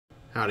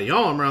Howdy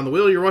y'all, I'm Round the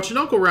Wheel. You're watching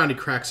Uncle Roundy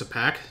Cracks a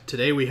Pack.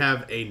 Today we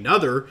have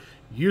another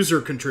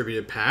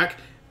user-contributed pack.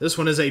 This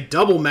one is a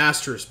Double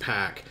Masters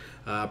pack,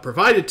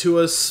 provided to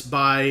us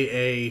by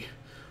a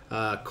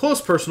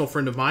close personal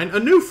friend of mine, a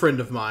new friend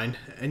of mine,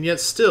 and yet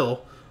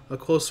still a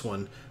close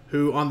one,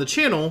 who on the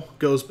channel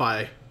goes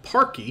by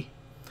Parky.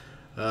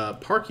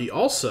 Parky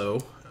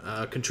also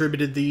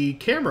contributed the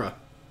camera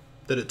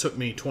that it took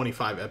me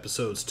 25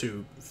 episodes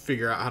to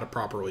figure out how to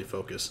properly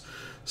focus.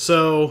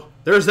 So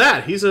there's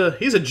that. He's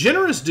a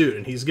generous dude,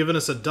 and he's given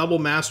us a Double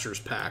Masters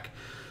pack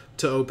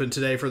to open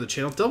today for the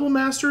channel. Double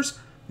Masters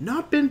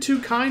not been too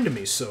kind to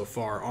me so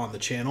far on the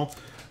channel,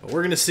 but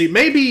we're gonna see.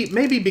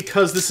 Maybe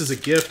because this is a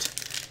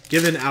gift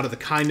given out of the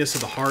kindness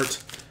of the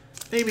heart,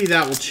 maybe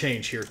that will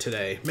change here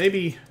today.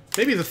 Maybe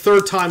the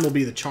third time will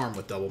be the charm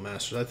with Double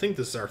Masters. I think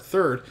this is our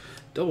third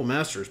Double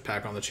Masters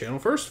pack on the channel.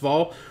 First of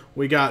all,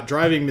 we got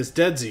Driving Miss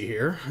Deadsy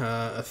here.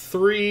 Got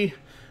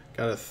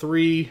a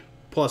 3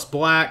 plus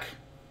black,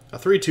 a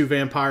 3/2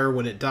 vampire.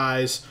 When it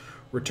dies,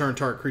 return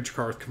target creature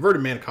card with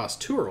converted mana cost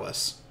 2 or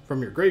less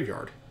from your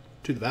graveyard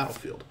to the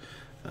battlefield.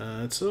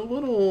 It's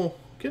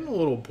getting a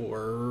little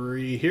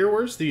blurry here.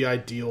 Where's the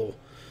ideal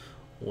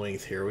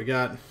length here? We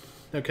got,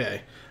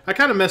 okay. I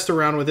kind of messed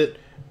around with it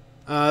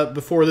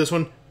before this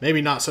one.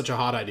 Maybe not such a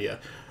hot idea.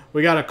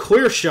 We got a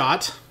clear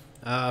shot,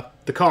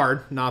 the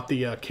card, not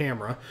the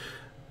camera.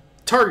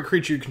 Target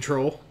creature you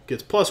control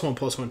gets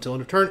 +1/+1 till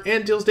end of turn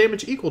and deals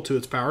damage equal to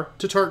its power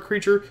to target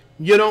creature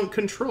you don't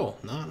control.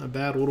 Not a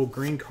bad little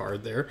green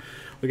card there.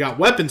 We got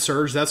Weapon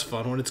Surge. That's a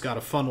fun one. It's got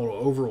a fun little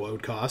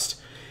overload cost.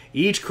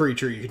 Each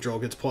creature you control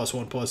gets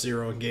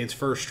 +1/+0 and gains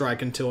first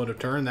strike until end of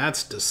turn.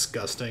 That's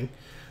disgusting.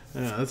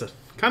 That's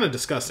kind of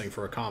disgusting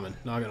for a common,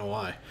 not going to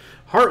lie.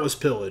 Heartless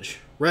Pillage.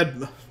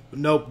 Red.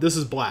 Nope, this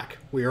is black.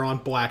 We are on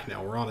black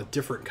now. We're on a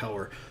different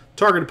color.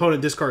 Target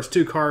opponent discards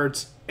 2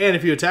 cards, and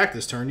if you attack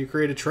this turn, you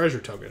create a treasure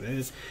token.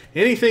 And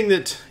anything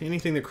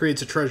that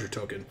creates a treasure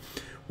token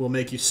will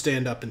make you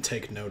stand up and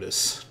take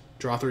notice.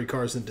 Draw 3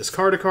 cards and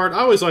discard a card. I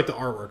always like the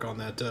artwork on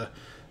that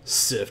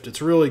Sift.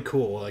 It's really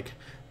cool. Like,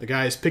 the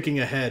guy is picking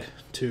a head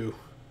to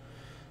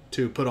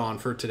put on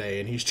for today,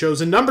 and he's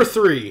chosen number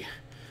 3.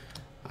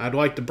 I'd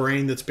like the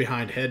brain that's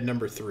behind head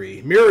number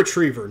 3. Mirror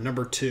Retriever,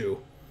 number 2.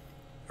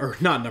 Or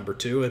not number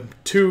 2,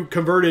 2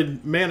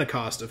 converted mana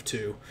cost of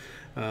 2.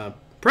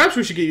 Perhaps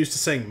we should get used to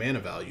saying mana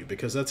value,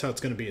 because that's how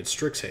it's going to be in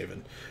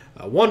Strixhaven.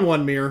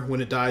 1/1 Mirror.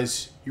 When it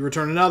dies, you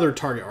return another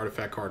target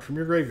artifact card from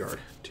your graveyard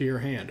to your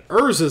hand.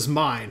 Urza's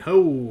Mine.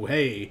 Oh,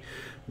 hey.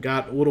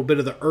 Got a little bit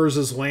of the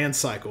Urza's land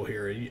cycle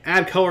here. You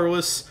add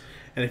colorless,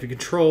 and if you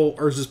control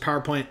Urza's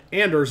power plant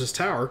and Urza's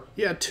tower,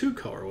 you add 2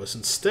 colorless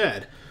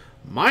instead.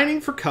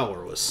 Mining for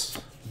colorless.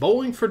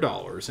 Bowling for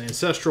dollars.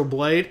 Ancestral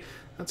Blade.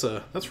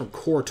 That's from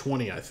Core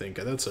 20, I think.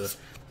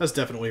 That's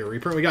definitely a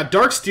reprint. We got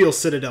Darksteel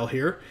Citadel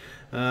here.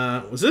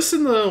 Was this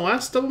in the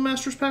last Double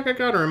Masters pack I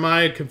got, or am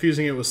I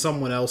confusing it with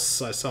someone else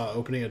I saw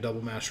opening a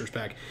Double Masters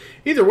pack?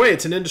 Either way,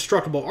 it's an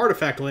indestructible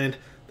artifact land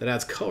that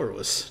adds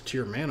colorless to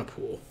your mana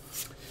pool.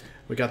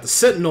 We got the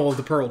Sentinel of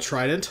the Pearl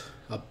Trident,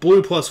 a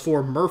blue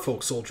 +4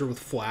 Merfolk Soldier with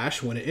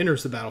Flash. When it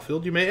enters the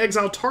battlefield, you may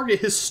exile target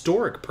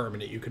historic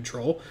permanent you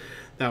control.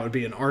 That would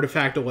be an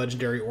artifact, a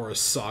legendary, or a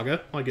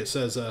saga, like it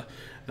says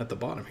at the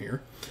bottom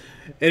here.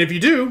 And if you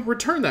do,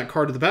 return that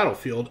card to the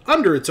battlefield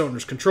under its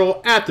owner's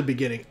control at the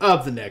beginning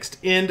of the next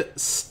end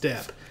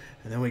step.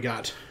 And then we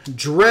got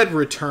Dread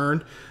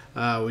Return.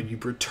 When you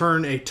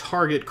return a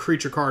target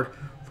creature card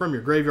from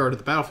your graveyard to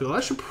the battlefield. I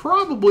should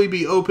probably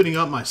be opening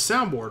up my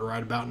soundboard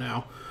right about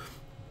now,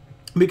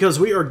 because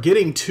we are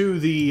getting to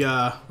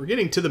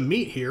the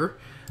meat here.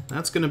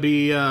 That's going to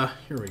be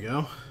here we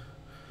go.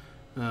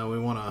 We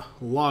want to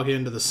log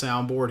into the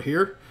soundboard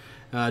here,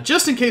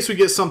 just in case we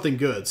get something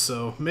good.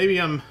 So maybe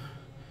am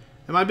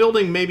I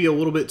building maybe a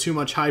little bit too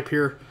much hype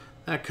here?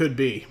 That could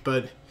be,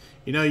 but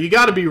you know, you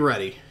got to be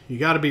ready. You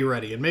got to be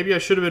ready, and maybe I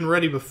should have been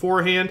ready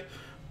beforehand.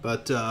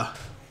 But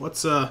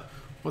what's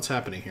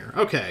happening here?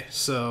 Okay,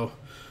 so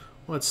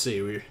let's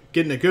see. We're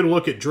getting a good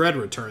look at Dread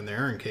Return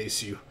there, in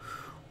case you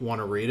want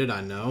to read it.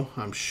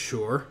 I'm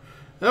sure.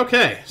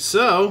 Okay,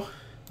 so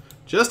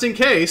just in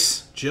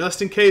case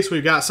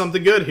we've got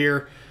something good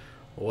here,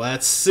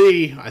 let's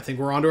see. I think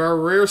we're onto our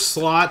rare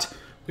slot.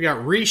 We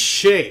got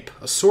Reshape,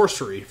 a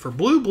sorcery for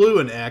blue,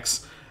 and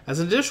X. As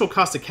an additional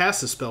cost to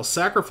cast this spell,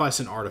 sacrifice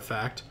an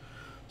artifact,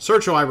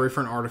 search your library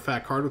for an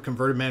artifact card with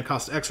converted mana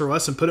cost X or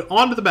less, and put it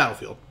onto the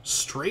battlefield,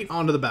 straight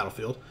onto the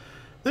battlefield.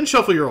 Then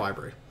shuffle your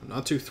library. I'm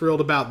not too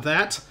thrilled about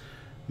that.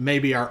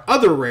 Maybe our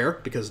other rare,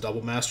 because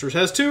Double Masters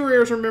has 2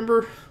 rares,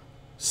 remember?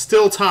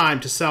 Still time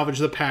to salvage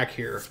the pack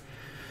here.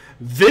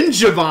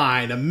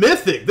 Vengevine, a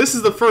mythic. This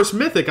is the first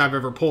mythic I've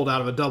ever pulled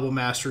out of a Double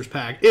Masters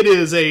pack. It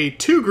is a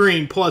 2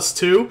 green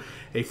 +2,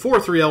 a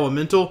 4/3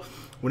 elemental.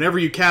 Whenever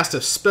you cast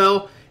a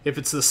spell, if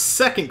it's the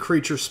second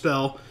creature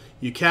spell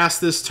you cast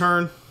this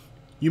turn,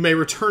 you may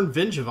return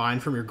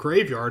Vengevine from your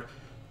graveyard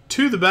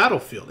to the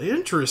battlefield.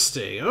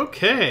 Interesting.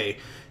 Okay.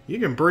 You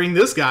can bring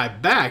this guy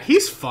back.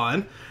 He's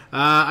fun.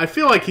 I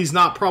feel like he's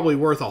not probably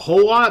worth a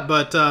whole lot,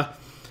 but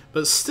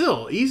but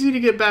still easy to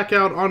get back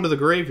out onto the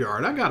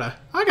graveyard. I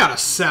got a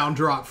sound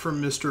drop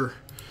from Mr.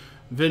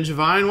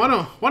 Vengevine.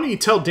 Why don't you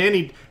tell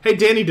Danny? Hey,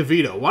 Danny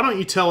DeVito, why don't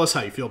you tell us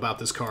how you feel about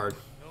this card?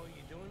 You know what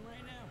you're doing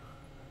right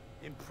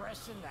now?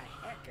 Impressing the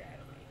heck out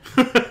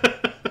of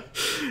me.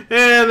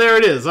 And there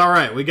it is. All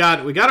right, we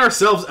got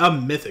ourselves a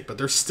mythic, but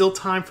there's still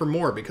time for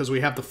more because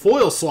we have the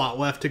foil slot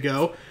left to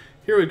go.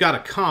 Here we've got a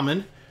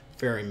common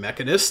Fairy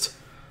Mechanist,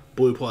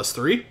 blue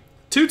 +3,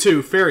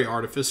 2/2 Fairy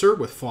Artificer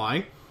with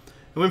flying.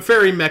 And when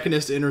Fairy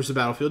Mechanist enters the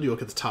battlefield, you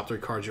look at the top 3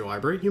 cards of your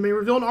library. You may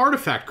reveal an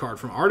artifact card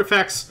from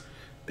artifacts.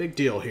 Big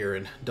deal here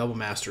in Double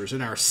Masters.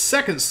 And our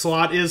second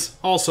slot is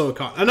also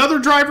another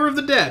Driver of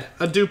the Dead,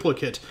 a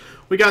duplicate.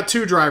 We got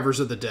 2 Drivers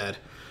of the Dead.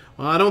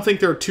 Well, I don't think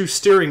there are 2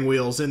 steering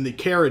wheels in the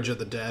carriage of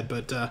the dead,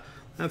 but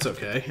that's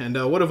okay. And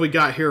what have we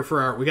got here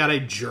for our? We got a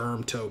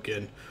germ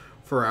token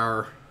for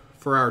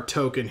our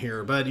token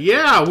here. But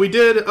yeah, we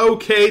did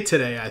okay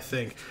today. I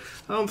think.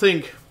 I don't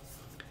think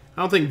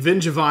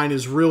Vengevine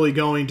is really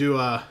going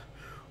to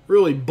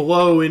really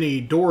blow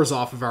any doors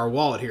off of our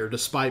wallet here,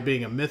 despite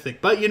being a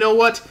mythic. But you know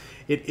what?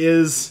 It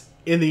is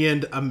in the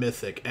end a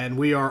mythic, and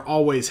we are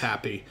always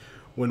happy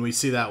when we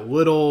see that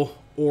little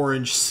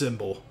orange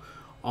symbol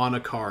on a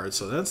card.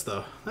 So that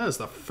is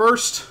the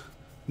first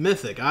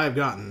mythic I have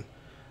gotten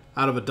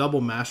out of a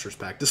Double Masters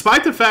pack.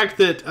 Despite the fact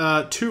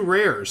that 2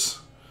 rares,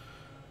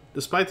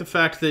 despite the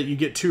fact that you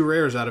get 2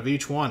 rares out of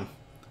each one,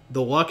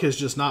 the luck has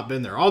just not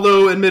been there.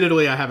 Although,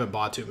 admittedly, I haven't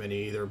bought too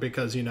many either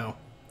because, you know,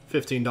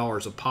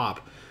 $15 a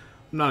pop.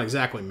 I'm not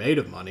exactly made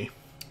of money.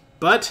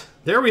 But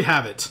there we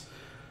have it.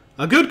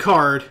 A good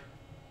card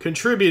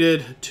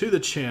contributed to the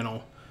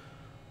channel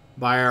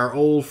by our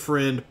old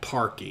friend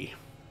Parky.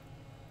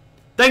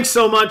 Thanks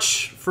so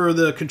much for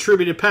the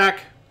contributed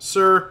pack,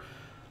 sir.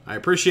 I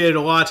appreciate it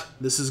a lot.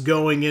 This is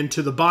going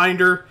into the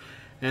binder,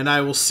 and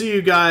I will see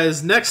you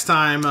guys next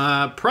time.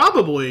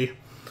 Probably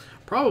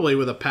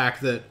with a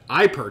pack that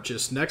I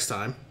purchased next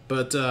time.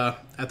 But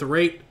at the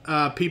rate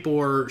people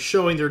are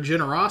showing their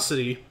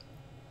generosity,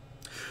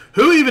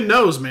 who even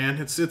knows, man?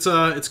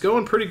 It's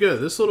going pretty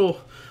good.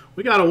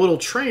 We got a little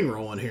train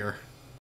rolling here.